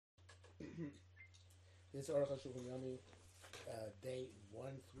This Arukh HaShulchan day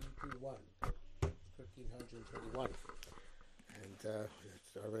 1321, 1321. And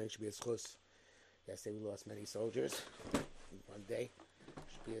everything should be as close. Yesterday we lost many soldiers. One day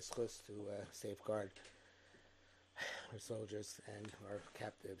should be as close to safeguard our soldiers and our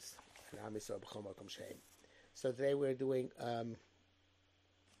captives. So today we're doing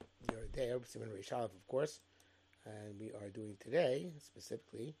your day of Siman Reish Aleph, of course, and we are doing today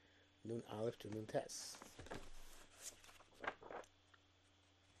specifically Nun Aleph to Nun Tes.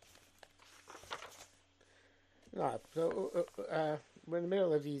 So we're in the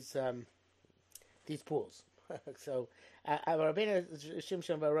middle of these pools. So Rabbeinu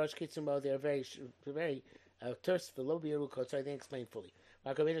Shimshon Varosh Kitzumo, they're very terse for lo b'yerukot, so I didn't explain fully.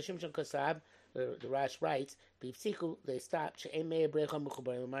 Rabbeinu Shimshon Kosab, the Rash writes, B'Yifsiku, they stopped. She'em mei brecha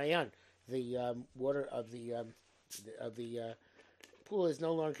mechubar l'mayan. The water of the pool is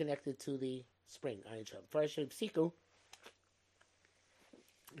no longer connected to the spring. Ayin Sham. First, B'Yifsiku.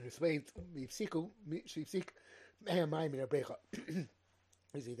 B'Yifsiku, you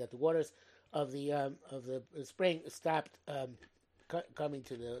see that the waters of the spring stopped coming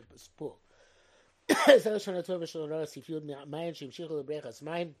to the pool. If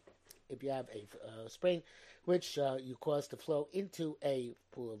you have a spring which you cause to flow into a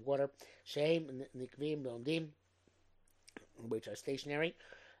pool of water, which are stationary,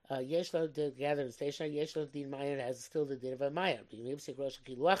 gather in stationary, has still the din of a mayan.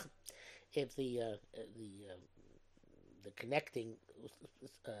 If the connecting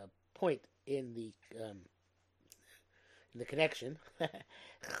point in the connection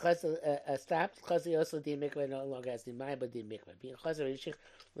stopped, also din mikveh no longer has din mayan but din mikveh.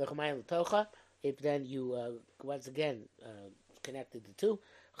 If then you once again connected the two,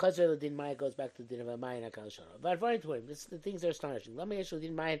 Chazar din mayan goes back to din of a mayan akal shana. But the things are astonishing. Let me issue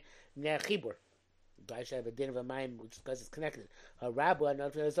din mayan chibur. I should have a din of a mayan because it's connected. Rabu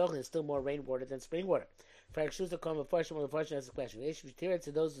is still more rainwater than spring water. For Shuza come unfortunately has a question.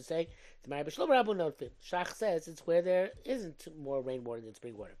 To those who say the mayan b'shlo rabu notfim. Shach says it's where there isn't more rainwater than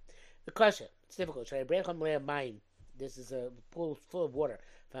spring water. The kasha, it's difficult. This is a pool full of water.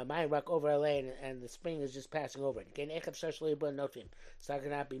 If a mayan rock over a lane and the spring is just passing over it, so it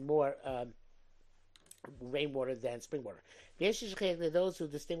cannot be more rainwater than spring water. Those who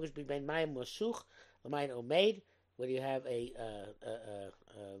distinguish between mayan moshuch and mayan omeid, where you have a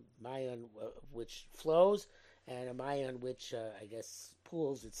mayan which flows and a mayan which I guess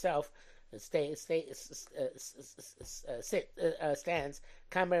pools itself, stands.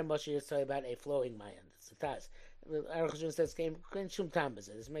 Kamer Moshe is talking about a flowing mayan. It's a taz. Arukh HaShulchan says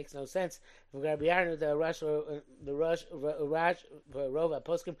this makes no sense. The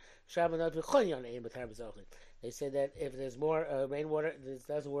they say that if there's more rainwater, it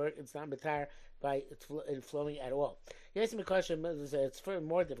doesn't work. It's not matar by in flowing at all. Yes, it's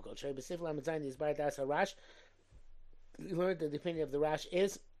more difficult. We learned that the opinion of the Rash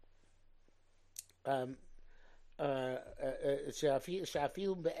is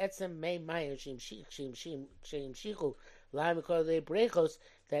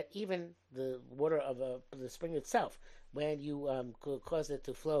that even the water of the spring itself, when you cause it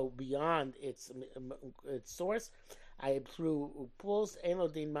to flow beyond its source, through pools,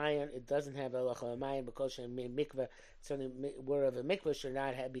 it doesn't have halacha mayan because mikveh, water of a mikveh should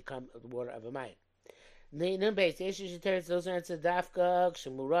not have become the water of a mayan. Those are dafka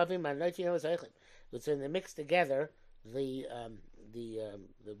so they mix together the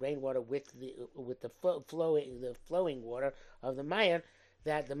rainwater with the flowing water of the mayan,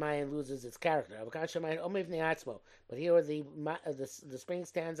 that the mayan loses its character. But here the spring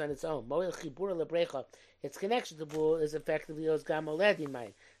stands on its own. Its connection to the pool is effectively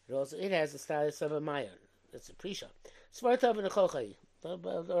mayan. It has the status of a mayan. It's a prisha. Like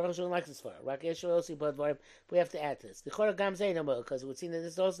this far. We have to add this. Because it would seem that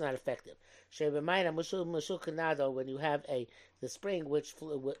this is also not effective. When you have the spring which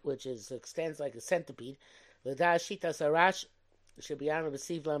extends like a centipede, should be honored with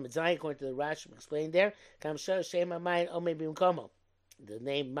according to the Rash explained there. The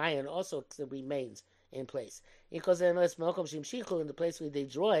name Mayan also remains in place. In the place where they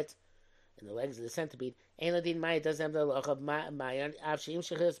draw it, in the legs of the centipede, Mayan doesn't have the look of Mayan,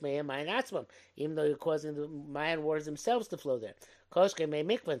 even though you're causing the Mayan waters themselves to flow there. Koshke may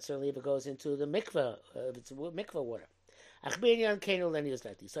mikvah, certainly if it goes into the mikvah, if it's mikvah water.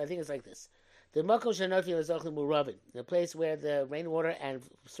 So I think it's like this. The makom shenotfim is ochlim muravin, the place where the rainwater and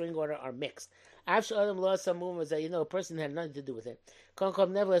spring water are mixed. After Adam lost some movements that a person had nothing to do with it.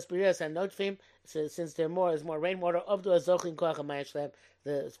 Nevertheless, B'rias and Notfim, since there is more rainwater, of the Azochin Koach HaMayin,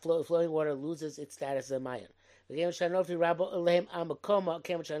 the flowing water loses its status as a Mayan. Because the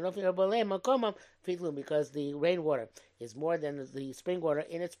rainwater is more than the spring water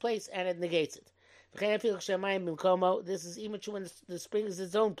in its place, and it negates it. This is even true when the spring is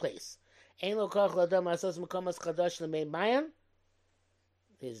its own place. Here's the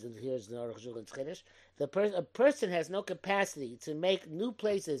Arukh HaShulchan's Chiddush. A person has no capacity to make new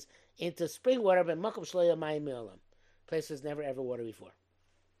places into spring water, but places never ever water before.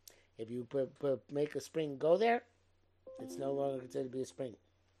 If you make a spring go there, it's no longer considered to be a spring.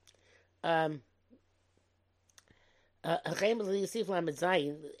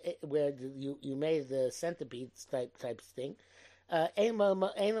 Where you made the centipede type thing. The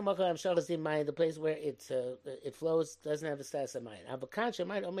place where it flows doesn't have the status of Mayan.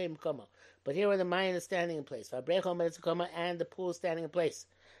 But here where the Mayan is standing in place, and the pool is standing in place.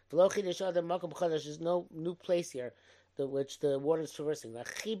 There's no new place here which the water is traversing. You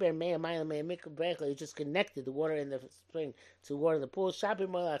just connected the water in the spring to water in the pool.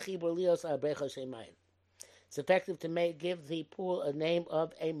 It's effective to give the pool a name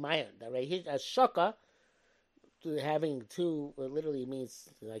of a Mayan. Shaka, having two, literally means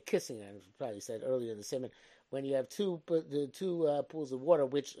like kissing. I probably said earlier in the sermon, when you have two pools of water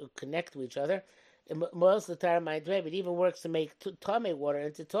which connect to each other. Most of the time, it even works to make tame water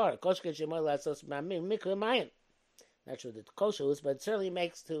into tar. Not sure that kosher is, but it certainly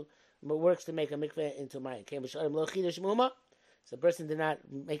works to make a mikveh into Mayan. So the person did not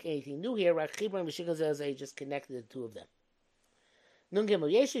make anything new here. He just connected the two of them.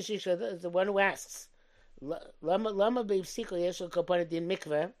 The one who asks, why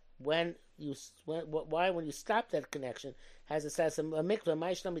when you stop that connection has a status of a mikveh?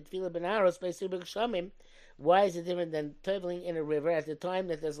 Why is it different than traveling in a river at the time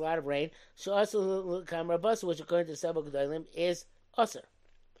that there's a lot of rain? Which according to several gedolim is usher.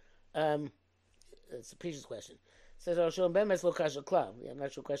 It's a previous question. Says I'm not sure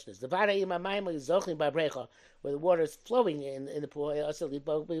what question is. The where the water is flowing in the pool,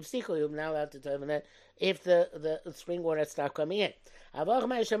 you're now allowed to tell them that if the spring water stopped coming in. Where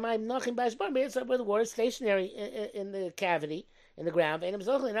the water is stationary in the cavity, in the ground, and it's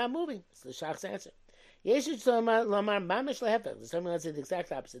not moving. It's the Shach's answer. Someone else said the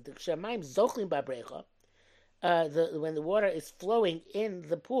exact opposite. When the water is flowing in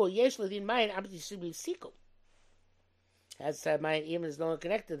the pool, should be sikul. Has Mayan even is no longer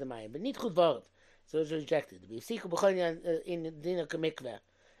connected to the Mayan, but nit chud so it's rejected. In dina kamikveh,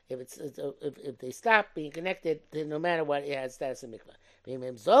 if they stop being connected, then no matter what, it has status of mikveh. And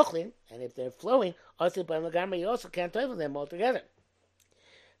if they're flowing, you also can't toivel them altogether.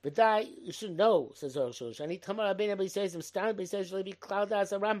 But you should know, says Arukh HaShulchan. Be cloud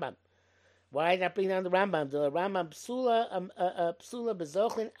as a Rambam. Why not bring down the Rambam? The Rambam psula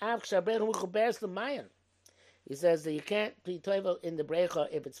bezochlin av kshabrech muchuberes l'mayan. He says that you can't be toivel in the brecha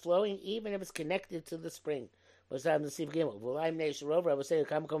if it's flowing, even if it's connected to the spring. What's that in the Siv Gimel? V'laim neish rover. I would say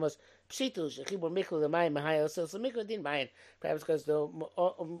kam komos pshitu shechibur mikveh l'mayim mahayel. So mikveh din mayin. Perhaps because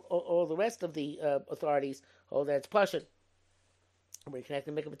all the rest of the authorities hold that it's pashut. When you connect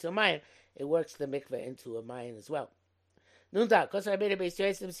the mikveh to a mayan, it works the mikveh into a mayan as well. Nunda, because I made a Beis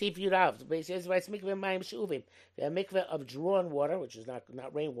Yosef see if you have. Beis Yosef writes mikveh mayim shuvim. They have mikveh of drawn water, which is not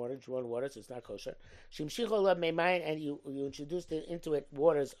rainwater, drawn water, so it's not kosher. Shimshicho love meimayin, and you introduced into it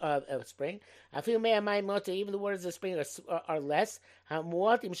waters of a spring. I feel meimayim mota, even the waters of spring are less.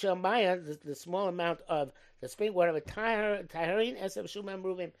 Hamuatim shalmaya, the small amount of the spring water of taharin esem shumam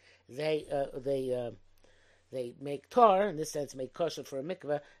ruvim. They make tar, in this sense, make kosher for a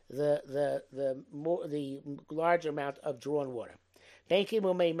mikveh, the larger amount of drawn water.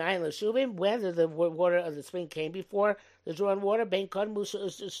 Whether the water of the spring came before the drawn water,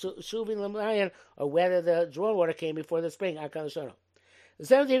 or whether the drawn water came before the spring. This is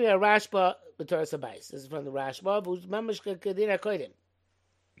from the Rashba, who's mamash kedina kodim.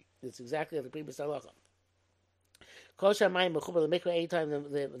 It's exactly like the previous halacha. Anytime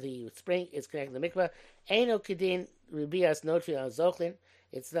the spring is connected to the mikveh, Eino Kedin Ribias Notfi al Zochlin.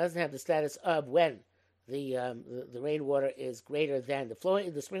 It doesn't have the status of when the rainwater is greater than the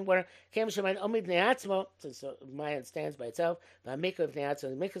flowing the spring water. So Mayan stands by itself. The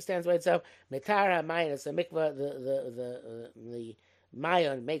mikveh stands by itself. Metara Mayan is the mikveh. The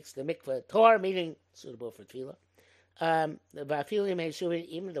Mayan makes the mikveh tor, meaning suitable for tefillah.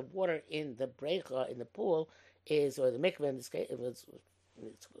 Even the water in the brecha in the pool is, or the mikveh in this case, it's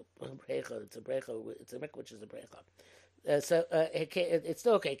a brecha, it's a mikveh which is a brecha. It's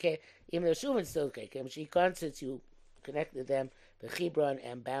still okay. Even though Shuvin still okay. She since you connected them, the Chibron,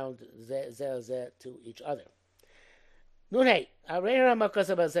 and bound to each other. Nunei, Arei Ramakas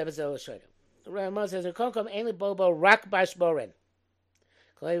about Zebezel Shoyim. Ramah says, "Konkom ainly bobo rak bashboren."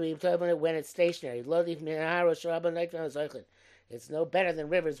 When it's stationary, it's no better than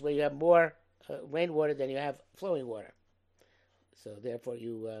rivers where you have more rainwater than you have flowing water. So therefore,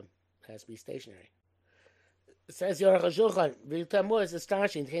 you has to be stationary. It says Arukh HaShulchan. V'tamur is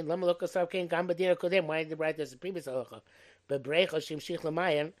astonishing. Lama lokasav kein gam b'dina kodem. Why did they write this in previous halacha? But breicha shimshich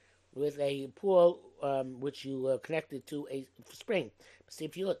l'mayan with a pool which you connected to a spring. See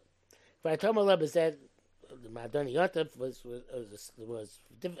if you look. V'atomar said the Madoni Yontif was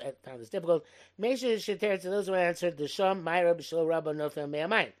found this difficult. Make sure to those who answered the Sham Myra B'Shul Rabba Nofel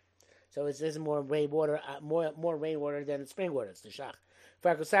Me'amayim. So it says more rainwater, more rainwater than spring water. It's the Shach.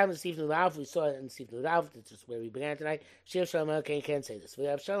 For Akosam and Steve Nulav, we saw it in Steve Nulav. This is where we began tonight. Shiv Shalom can't say this. We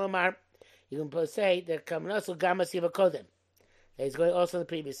have Shalomar. You can say that Kamanasu Gama Siva Kodim. He's going also in the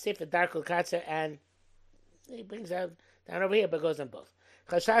previous Sif, Darkul Katzer, and he brings out down over here, but goes on both.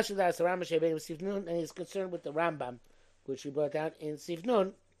 Chashash das Rambam Shebein Sif Nun, and he's concerned with the Rambam, which we brought down in Sif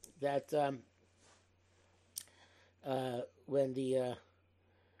Nun, that when the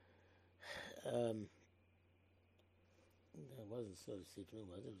it wasn't so Sif Nun,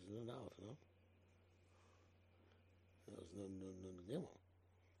 was it? It was Nun Aleph, no? It was Nun Gimel.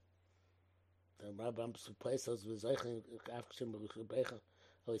 The Rambam's place was Zeichen Afkshim B'Brecha.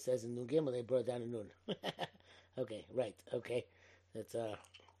 Oh, he says in Nun Gimel they brought down a Nun. Okay, right. Okay, that's at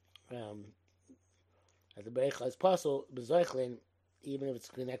the Brecha is possible b'Zeichlin, even if it's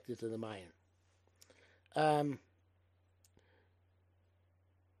connected to the Mayan. And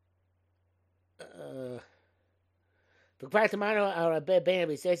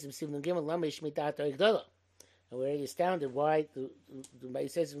we're already astounded why the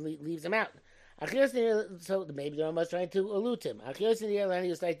Ba'isaysim leaves him out. So maybe the Ramah is trying to allude him. He was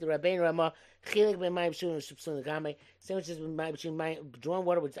like the Rabbein Ramah, sandwiches between drawn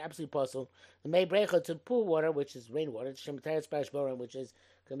water, which is absolutely possible. The May Brecha to pool water, which is rainwater, which is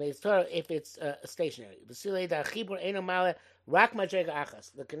if it's stationary. The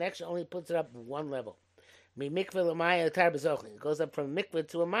connection only puts it up one level. It goes up from mikveh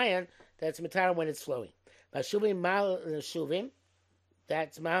to a mayan, that's mitar when it's flowing. Shuvim,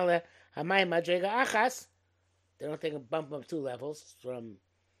 that's male hamayim madrega achas. They don't think of bump up two levels from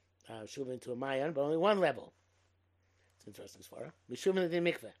shuvim to a mayan, but only one level. It's interesting svara. Mishuvim the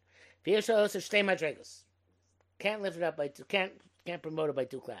mikveh. V'yeshal also shtei madregas. Can't lift it up by two. Can't promote it by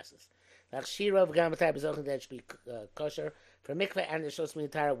two classes. Like shira v'gam b'tay that should be kosher for mikveh and the shos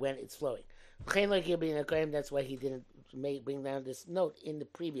mitar when it's flowing. That's why he didn't bring down this note in the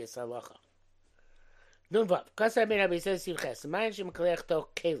previous halacha. You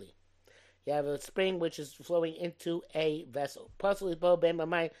have a spring which is flowing into a vessel. You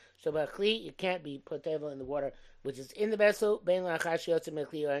can't be put in the water which is in the vessel, even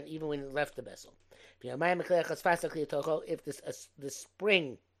when it left the vessel. If the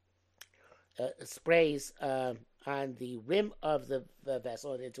spring sprays on the rim of the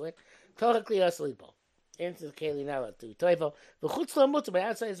vessel and into it, into the keli nala to toivo. The chutzla mutter, but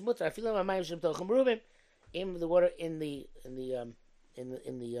outside is mutter. I feel like my mind should tochem rubim. In the water in the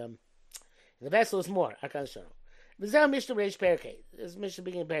vessel is more. Akan shano. V'zel mishnah reish perkei. This mishnah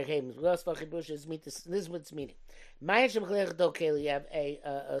beginning perkei. V'los v'chibush is meet. This is what's meaning. Mayan shem chelech do keli. You have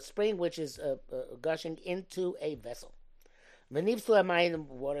a spring which is gushing into a vessel. V'nivs to mayan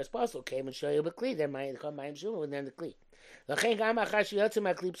water is possible. Came and show you a kli. Then mayan come mayan shum and then the kli.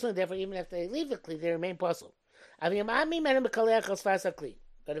 Therefore, even if they leave the kli, they remain possible. But if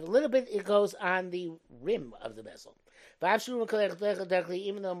a little bit it goes on the rim of the vessel,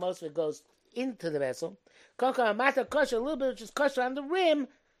 even though most of it goes into the vessel, a little bit just kosher on the rim,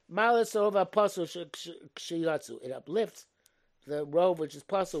 it uplifts the robe which is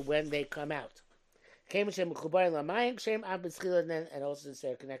possible when they come out. And also since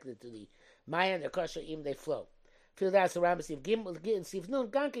they're connected to the mayan, they're kosher even they flow. Feel that's the Rambam Steve Gimel and Steve Nun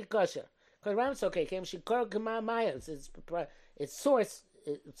Ganki kosher. Because Rambam's okay. Came she kor kama mayan. Its source.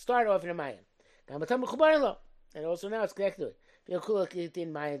 It started off in a mayan. And also now it's connected to it. Therefore, it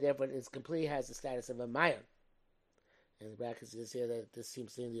completely has the status of a mayan. And the brackets is here that this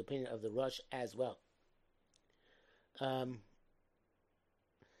seems to be the opinion of the Rosh as well. Nun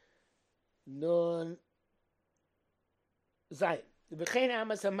Zayin. If you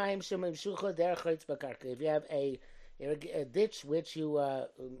have a ditch which you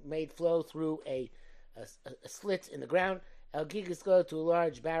made flow through a slit in the ground, El Gigas go to a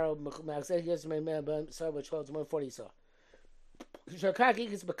large barrel, which holds 140 saw. Shokar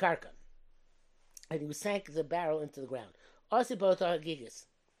Gigas Bakarka. And he sank the barrel into the ground. Also, both Gigas.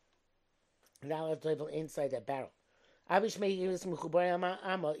 Now let's level inside that barrel. Even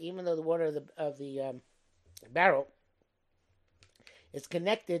though the water of the barrel is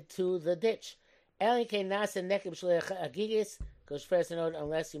connected to the ditch. Because first node,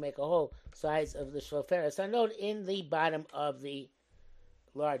 unless you make a hole size of the shlofer node in the bottom of the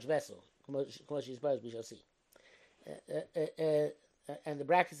large vessel. We shall see. And the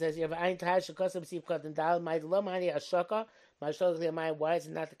bracket says you have ein taj shekosam sif katan dal ma'id lo mani ashaka ma'ashok li'amayim. Why is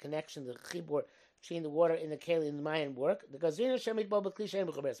it not the connection, the chibur between the water in the keli and the mayan work? Because you know shemit bo b'kli shem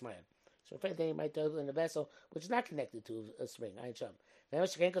b'chaberes mayan. So if anything, you might do in a vessel which is not connected to a spring. Ein sham. Now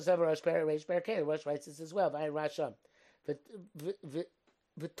sheken kosav rosh per reish per keli. Rosh writes this as well. V'ayin rasham.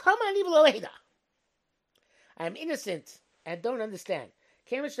 V'tamani v'loeda. I am innocent and don't understand.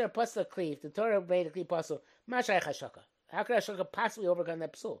 Kamish der pasuk kli. The Torah made a kli pasuk. Mashayich hashaka. How could Ashaka possibly overcome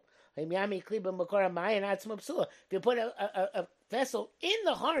that psul? If you put a vessel in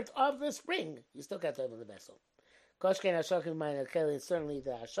the heart of the spring, you still can't open the vessel. Certainly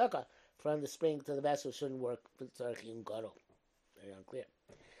the Ashaka from the spring to the vessel shouldn't work. Very unclear.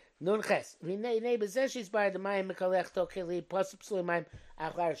 Nun ches. That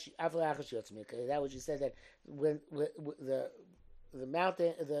was you said that when the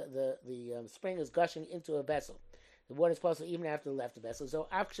mountain, the spring is gushing into a vessel. The water is possible even after it left the vessel. So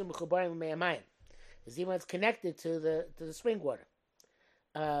after is even it's connected to the spring water.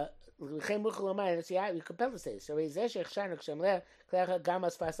 You compel to say so.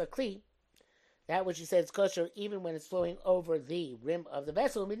 That which he said is kosher even when it's flowing over the rim of the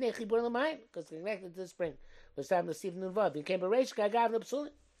vessel because it's connected to the spring.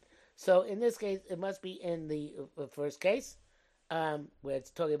 So in this case, it must be in the first case where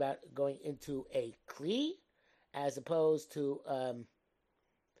it's talking about going into a kli, as opposed to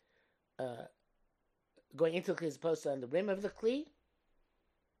going into the kli as opposed to on the rim of the kli.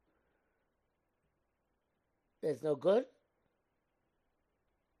 There's no good.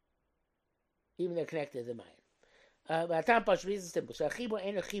 Even they're connected to the mind. But the reason is simple. The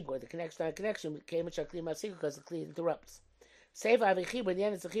connection on connection came with Shakli Mafsik because the kli interrupts. Save Avi Chibur, in the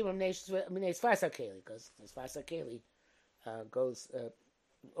end it's a Chibur Mneis Fasa Keli, because Fasa Keli goes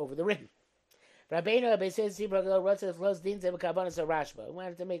over the rim. Rabbeinu says Rashba. We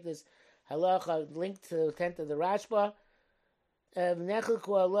wanted to make this halacha linked to the tent of the Rashba. And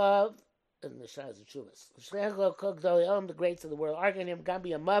the Shaz of Chuvas. The greats of the world arguing him.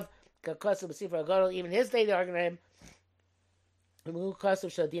 Gambi Amav Kakosu B'Sifra Agadol. Even his day they arguing him.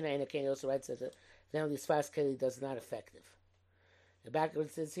 Shadina in a king also writes that now this fast keli does not effective. The back of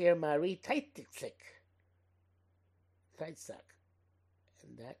it says here Mari Taitzik. Taitsak.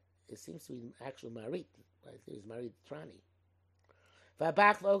 And that it seems to be actual Marit. I think it was Marit Trani.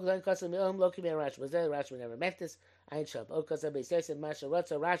 Vabach Logan Kosam Ilm Loki Ben Rash. Was there Rash never meant this? Ein Shab. Okasa Beises and Masha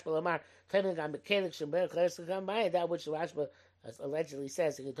Rotza Rash Balamar. Tevin Gam Bekelik Shember Klersakam Maya. That which Rashba allegedly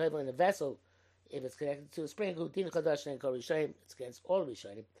says you can travel in a vessel if it's connected to a spring. Din Chadash and Korishaim. It's against all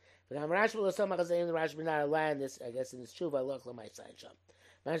Rishonim. But I'm Rash Balasam Chazayim. The Rash not allowing this. I guess in his Tshuva Loch Lamai Sain Sham.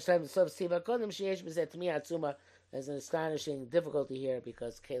 Manch time the Sov Siva Kodim Sheyesh Bezet Mi Atzuma. There's an astonishing difficulty here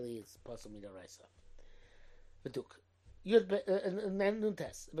because Keli is possible Midaraisa. Beduk. Nun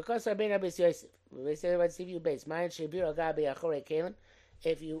test. Because I've been Abbas Yosef. They say about CPU base. Mayan Shebir Agabi Achore Kalim.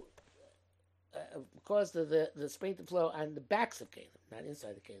 If you cause the spring to flow on the backs of Kalim, not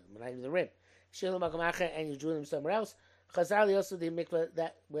inside the Kalim, not even the rim. Shilu Makamacha, and you drew them somewhere else. Chazali also the mikveh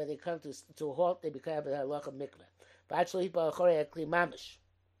that where they come to a halt, they become a halacha mikveh. But actually, Achore Kli Mamish.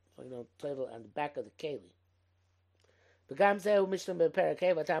 Travel on the back of the Keli. Begam Zehu Mishnah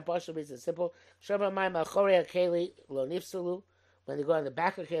Beperakei, but time partial reason is simple. Shobra Maim Achorei Keli Lo Nifsalu. When they go on the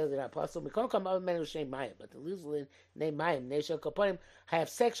back of Keli, they're not possible. We can't come other men who name Mayim, but the Luzlin name Mayim, Nation Koponim, have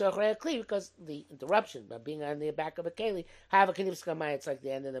sex Achorei Keli because the interruption by being on the back of a Keli, have a Knipska Mayim, it's like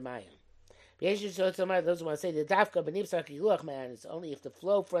the end of the Mayim. Those who want to say the Dafka Benipsak Yiluach man, it's only if the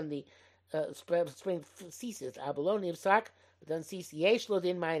flow from the spring ceases. Abalon Nipsak, but then cease Yesh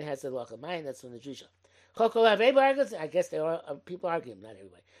Lodin Mayim has the Loch of Mayim, that's from the Jusha. I guess there are people arguing, not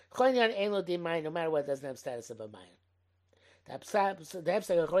everybody. Chonyan ain't lo din mayin, no matter what, doesn't have status of a mayin. The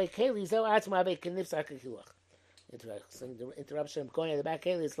interruption of going on the back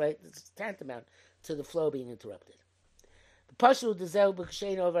keli is like it's tantamount to the flow being interrupted. The pashu dezel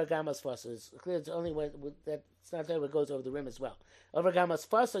b'kshein over gamas fossil is clear. It's only when that it's not there where it goes over the rim as well. Over gamas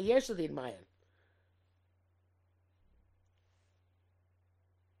fossil yesh lo din mayin.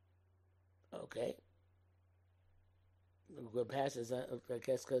 Okay. Good passes, I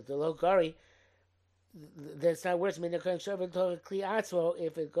guess, because the Logari, That's not worse than Kli Atzmo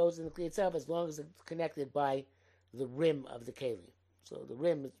if it goes in the Kli itself, as long as it's connected by the rim of the Keli. So the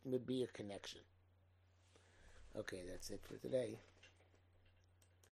rim would be a connection. Okay, that's it for today.